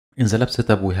In the lab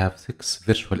setup, we have 6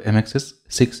 virtual MXs,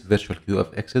 6 virtual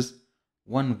QFXs,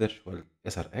 1 virtual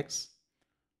SRX,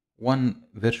 1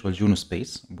 virtual Juno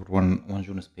space, one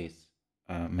Juno space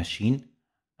machine,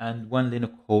 and 1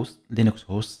 Linux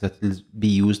host that will be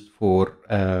used for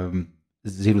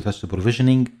zero-touch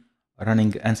supervisioning,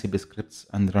 running Ansible scripts,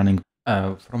 and running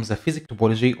from the physical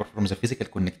topology or from the physical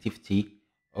connectivity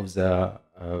of the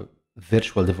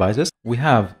virtual devices. We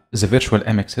have the virtual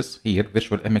MXs here,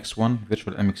 virtual MX1,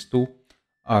 virtual MX2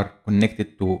 are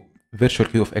connected to virtual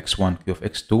Q of X1, Q of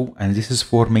X2, and this is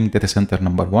forming data center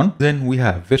number 1. Then we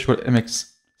have virtual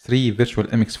MX3, virtual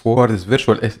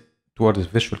MX4 towards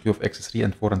virtual Q of X3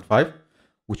 and 4 and 5,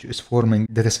 which is forming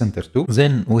data center 2.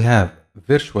 Then we have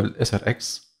virtual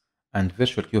SRX and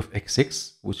virtual Q of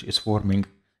X6, which is forming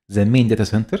the main data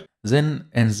center. Then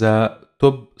in the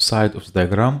top side of the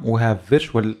diagram, we have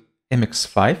virtual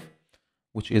MX5,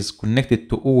 which is connected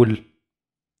to all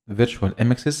virtual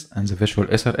MXs and the virtual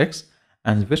SRX.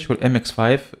 And virtual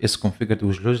MX5 is configured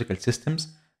with logical systems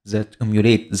that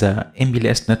emulate the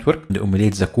MPLS network and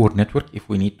emulate the core network if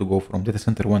we need to go from data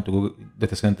center 1 to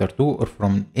data center 2 or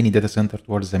from any data center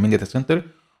towards the main data center.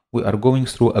 We are going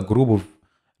through a group of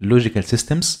logical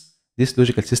systems. These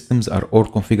logical systems are all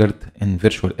configured in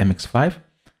virtual MX5.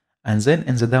 And then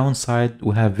in the downside,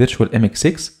 we have virtual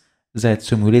MX6 that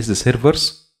simulates the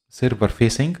server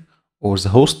facing, or the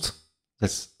host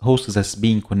that's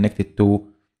being connected to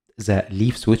the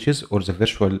leaf switches or the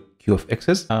virtual Q of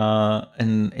X's.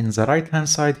 And in the right hand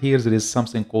side here, there is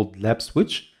something called lab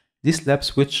switch. This lab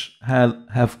switch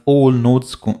have all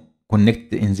nodes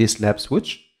connected in this lab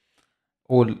switch.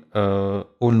 All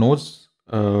nodes,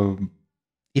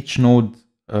 each node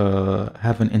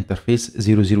have an interface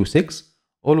 006.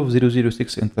 All of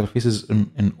 006 interfaces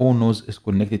in all nodes is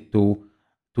connected to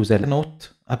the note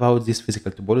about this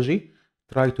physical topology.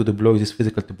 Try to deploy this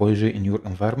physical topology in your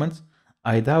environment.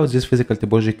 I doubt this physical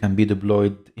topology can be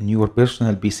deployed in your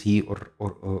personal PC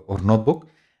or notebook.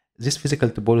 This physical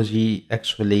topology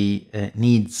actually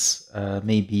needs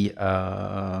maybe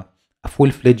a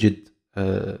full-fledged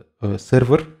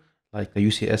server like a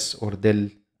UCS or Dell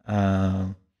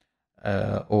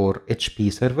or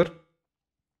HP server.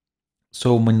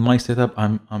 So in my setup,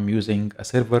 I'm using a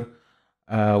server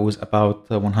with about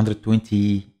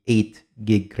 128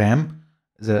 gig RAM.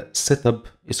 The setup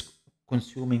is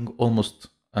consuming almost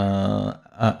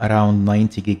around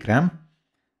 90 gig RAM.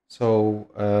 So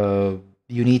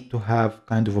you need to have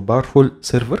kind of a powerful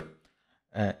server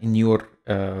in your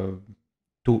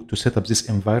to set up this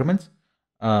environment,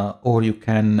 or you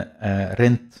can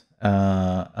rent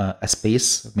a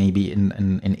space maybe in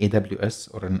AWS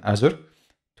or in Azure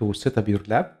to set up your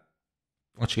lab,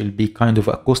 which will be kind of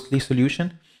a costly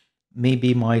solution.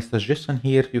 Maybe my suggestion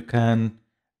here, you can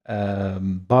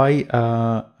buy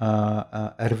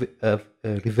a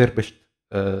refurbished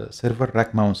server,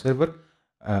 rack mount server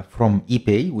from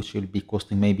eBay, which will be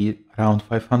costing maybe around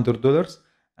 $500,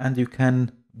 and you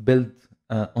can build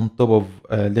on top of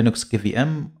Linux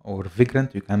KVM or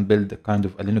Vagrant. You can build a kind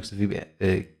of a Linux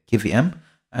KVM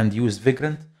and use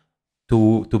Vagrant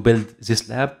to build this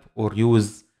lab, or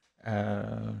use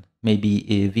maybe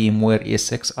a VMware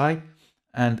ESXi,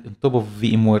 and on top of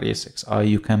VMware ESXi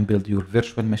you can build your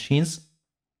virtual machines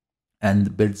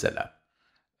and build the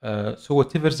lab. So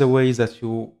whatever the way that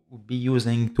you will be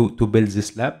using to build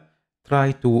this lab,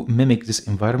 try to mimic this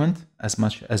environment as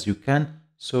much as you can,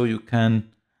 so you can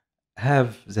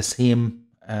have the same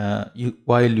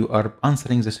while you are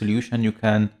answering the solution, you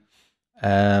can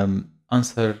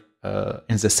answer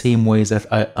in the same way that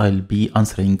I'll be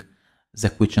answering the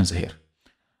questions here.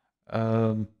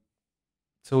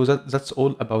 So that's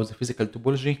all about the physical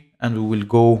topology, and we will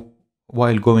go,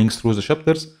 while going through the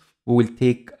chapters, we'll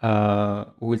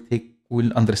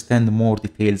understand more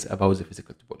details about the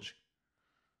physical topology.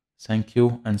 Thank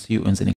you, and see you in the next